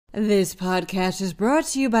This podcast is brought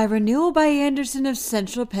to you by Renewal by Andersen of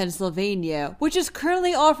Central Pennsylvania, which is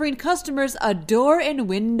currently offering customers a door and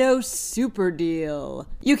window super deal.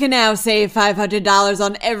 You can now save $500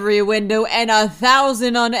 on every window and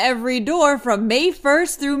 $1,000 on every door from May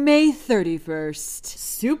 1st through May 31st.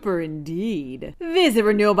 Super indeed. Visit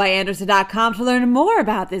renewalbyandersen.com to learn more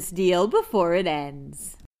about this deal before it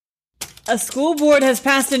ends. A school board has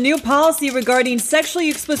passed a new policy regarding sexually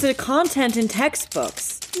explicit content in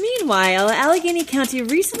textbooks. Meanwhile, Allegheny County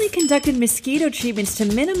recently conducted mosquito treatments to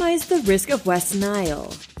minimize the risk of West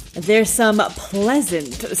Nile. There's some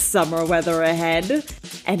pleasant summer weather ahead.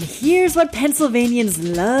 And here's what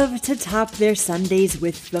Pennsylvanians love to top their sundaes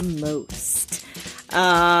with the most.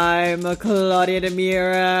 I'm Claudia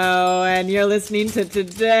DeMiro, and you're listening to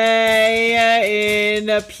Today in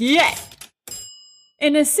PA.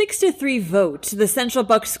 In a 6-3 vote, the Central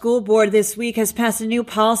Bucks School Board this week has passed a new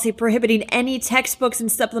policy prohibiting any textbooks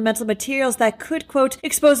and supplemental materials that could, quote,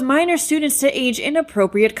 expose minor students to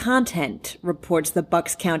age-inappropriate content, reports the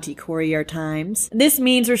Bucks County Courier-Times. This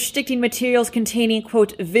means restricting materials containing,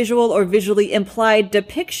 quote, visual or visually implied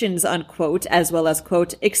depictions, unquote, as well as,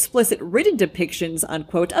 quote, explicit written depictions,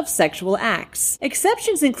 unquote, of sexual acts.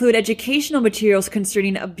 Exceptions include educational materials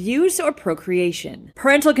concerning abuse or procreation.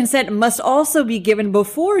 Parental consent must also be given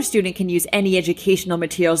before a student can use any educational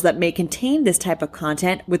materials that may contain this type of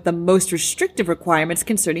content, with the most restrictive requirements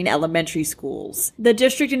concerning elementary schools. The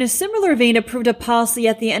district, in a similar vein, approved a policy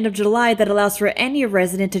at the end of July that allows for any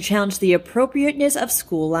resident to challenge the appropriateness of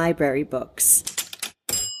school library books.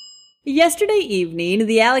 Yesterday evening,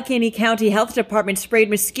 the Allegheny County Health Department sprayed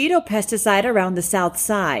mosquito pesticide around the south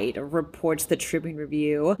side, reports the Tribune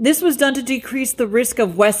Review. This was done to decrease the risk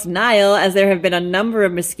of West Nile, as there have been a number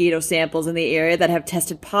of mosquito samples in the area that have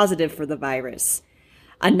tested positive for the virus.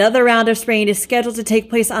 Another round of spraying is scheduled to take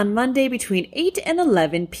place on Monday between 8 and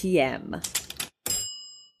 11 p.m.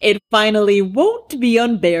 It finally won't be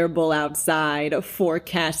unbearable outside,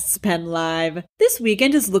 forecasts PennLive. This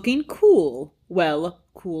weekend is looking cool. Well,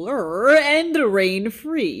 cooler and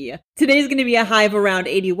rain-free. Today's going to be a high of around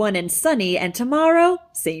 81 and sunny, and tomorrow,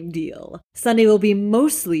 same deal. Sunday will be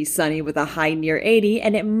mostly sunny with a high near 80,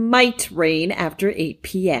 and it might rain after 8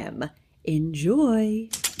 p.m. Enjoy!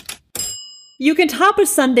 You can top a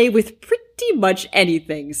sundae with pretty much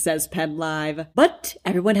anything, says PennLive. But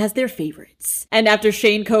everyone has their favorites. And after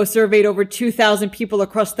Shane Co. surveyed over 2,000 people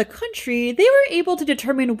across the country, they were able to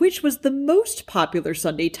determine which was the most popular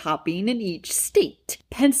sundae topping in each state.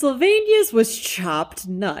 Pennsylvania's was chopped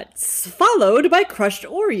nuts, followed by crushed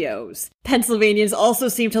Oreos. Pennsylvanians also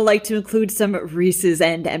seem to like to include some Reese's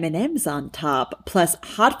and M&M's on top, plus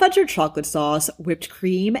hot fudge or chocolate sauce, whipped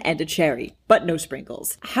cream, and a cherry. But no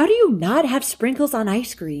sprinkles. How do you not have sprinkles on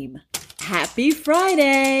ice cream? Happy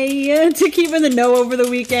Friday! To keep in the know over the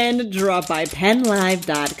weekend, drop by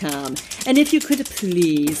PennLive.com. And if you could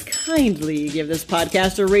please kindly give this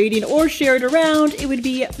podcast a rating or share it around, it would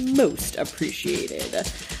be most appreciated.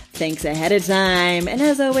 Thanks ahead of time, and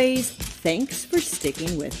as always, thanks for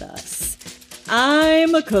sticking with us.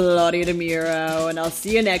 I'm Claudia DeMiro, and I'll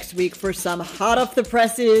see you next week for some hot off the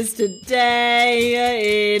presses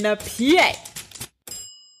Today in PA.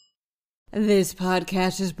 This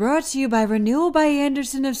podcast is brought to you by Renewal by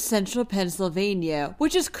Andersen of Central Pennsylvania,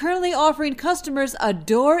 which is currently offering customers a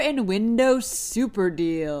door and window super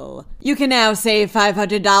deal. You can now save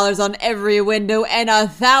 $500 on every window and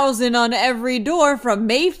 $1,000 on every door from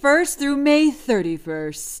May 1st through May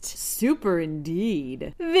 31st. Super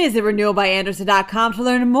indeed. Visit renewalbyandersen.com to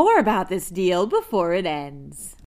learn more about this deal before it ends.